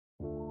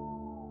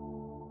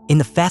In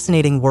the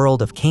fascinating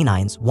world of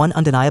canines, one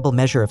undeniable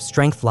measure of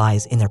strength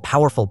lies in their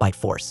powerful bite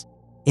force.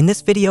 In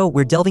this video,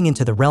 we're delving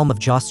into the realm of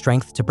jaw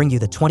strength to bring you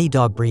the 20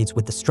 dog breeds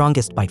with the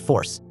strongest bite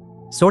force.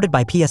 Sorted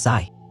by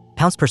PSI,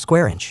 pounds per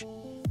square inch.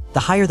 The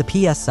higher the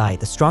PSI,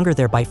 the stronger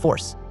their bite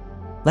force.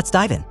 Let's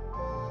dive in.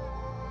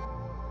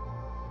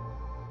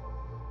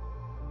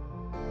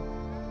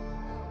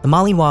 The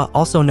Malinois,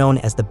 also known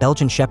as the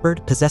Belgian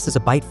Shepherd, possesses a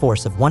bite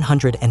force of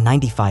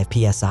 195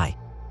 PSI.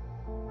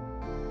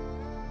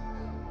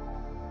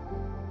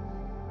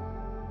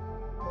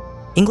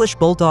 English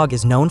Bulldog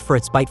is known for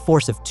its bite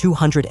force of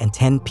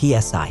 210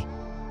 PSI.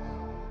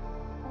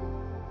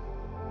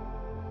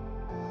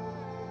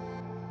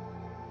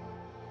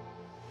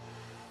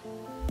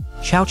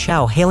 Chow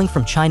Chow, hailing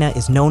from China,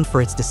 is known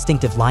for its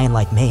distinctive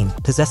lion-like mane,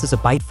 possesses a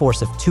bite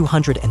force of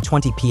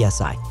 220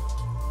 PSI.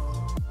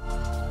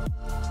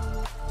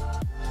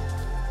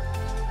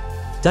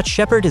 Dutch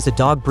Shepherd is a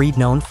dog breed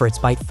known for its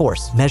bite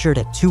force, measured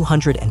at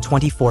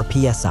 224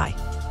 PSI.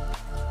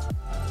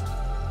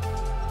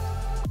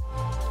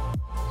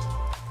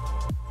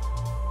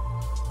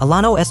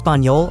 Alano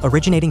Español,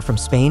 originating from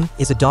Spain,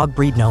 is a dog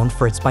breed known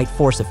for its bite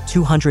force of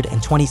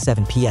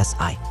 227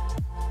 PSI.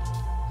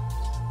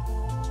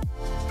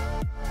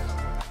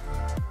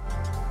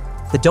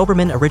 The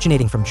Doberman,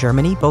 originating from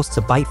Germany, boasts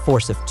a bite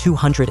force of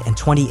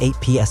 228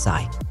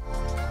 PSI.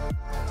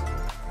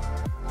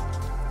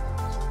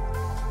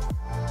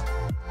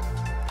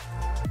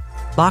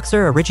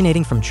 Boxer,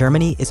 originating from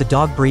Germany, is a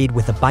dog breed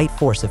with a bite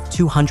force of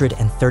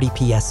 230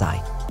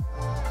 PSI.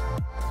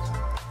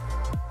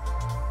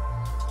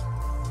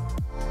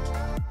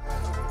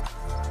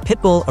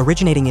 Pitbull,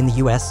 originating in the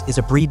US, is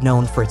a breed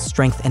known for its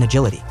strength and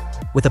agility,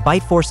 with a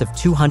bite force of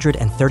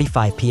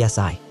 235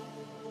 PSI.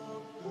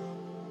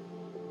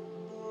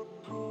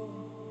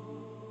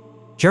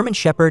 German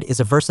Shepherd is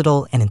a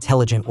versatile and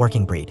intelligent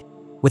working breed,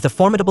 with a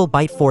formidable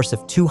bite force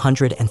of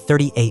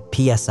 238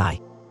 PSI.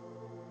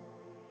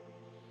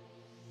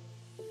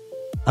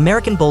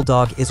 American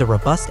Bulldog is a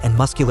robust and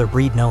muscular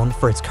breed known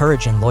for its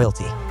courage and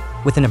loyalty,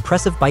 with an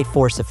impressive bite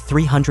force of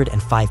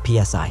 305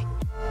 PSI.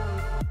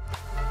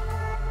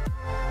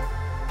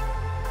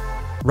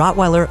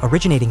 Rottweiler,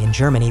 originating in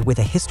Germany with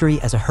a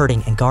history as a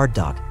herding and guard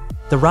dog,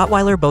 the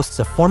Rottweiler boasts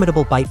a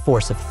formidable bite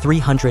force of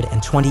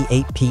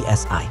 328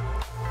 PSI.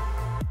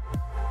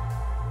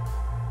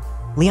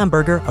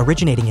 Leonberger,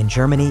 originating in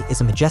Germany,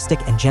 is a majestic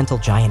and gentle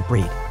giant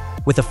breed,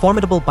 with a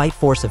formidable bite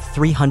force of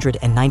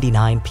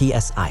 399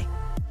 PSI.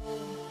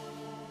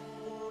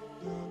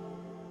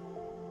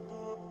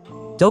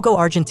 Dogo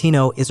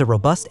Argentino is a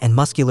robust and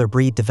muscular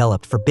breed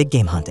developed for big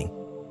game hunting,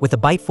 with a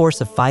bite force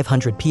of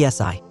 500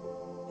 PSI.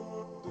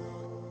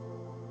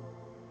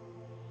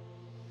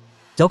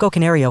 Dogo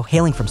Canario,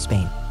 hailing from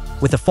Spain,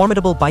 with a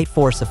formidable bite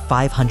force of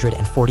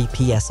 540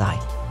 PSI.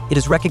 It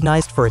is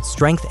recognized for its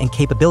strength and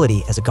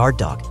capability as a guard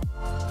dog.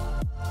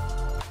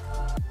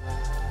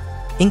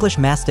 English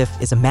Mastiff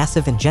is a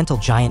massive and gentle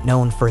giant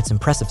known for its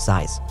impressive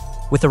size,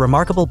 with a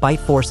remarkable bite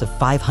force of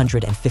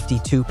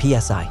 552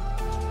 PSI.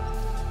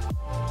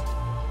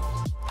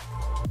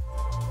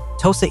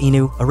 Tosa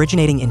Inu,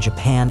 originating in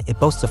Japan, it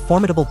boasts a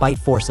formidable bite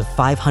force of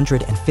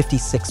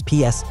 556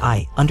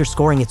 PSI,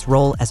 underscoring its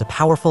role as a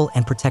powerful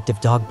and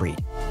protective dog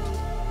breed.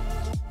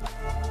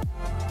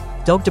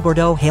 Dogue de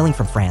Bordeaux, hailing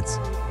from France,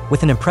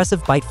 with an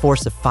impressive bite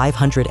force of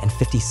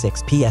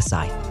 556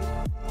 PSI.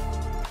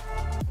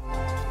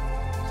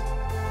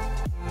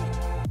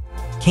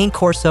 Cane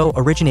Corso,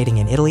 originating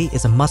in Italy,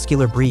 is a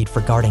muscular breed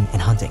for guarding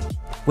and hunting,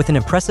 with an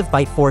impressive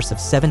bite force of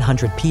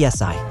 700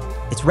 PSI.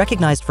 It's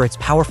recognized for its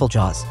powerful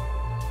jaws.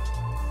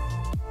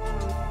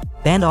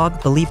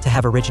 Bandog, believed to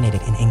have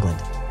originated in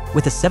England,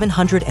 with a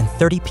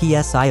 730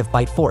 PSI of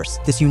bite force,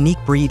 this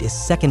unique breed is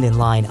second in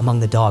line among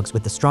the dogs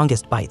with the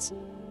strongest bites.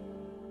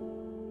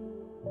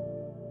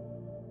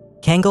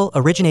 Kangal,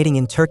 originating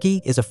in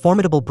Turkey, is a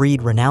formidable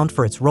breed renowned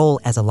for its role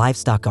as a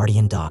livestock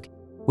guardian dog,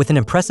 with an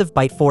impressive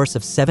bite force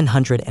of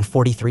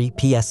 743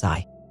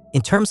 PSI.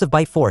 In terms of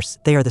bite force,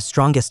 they are the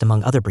strongest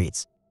among other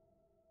breeds.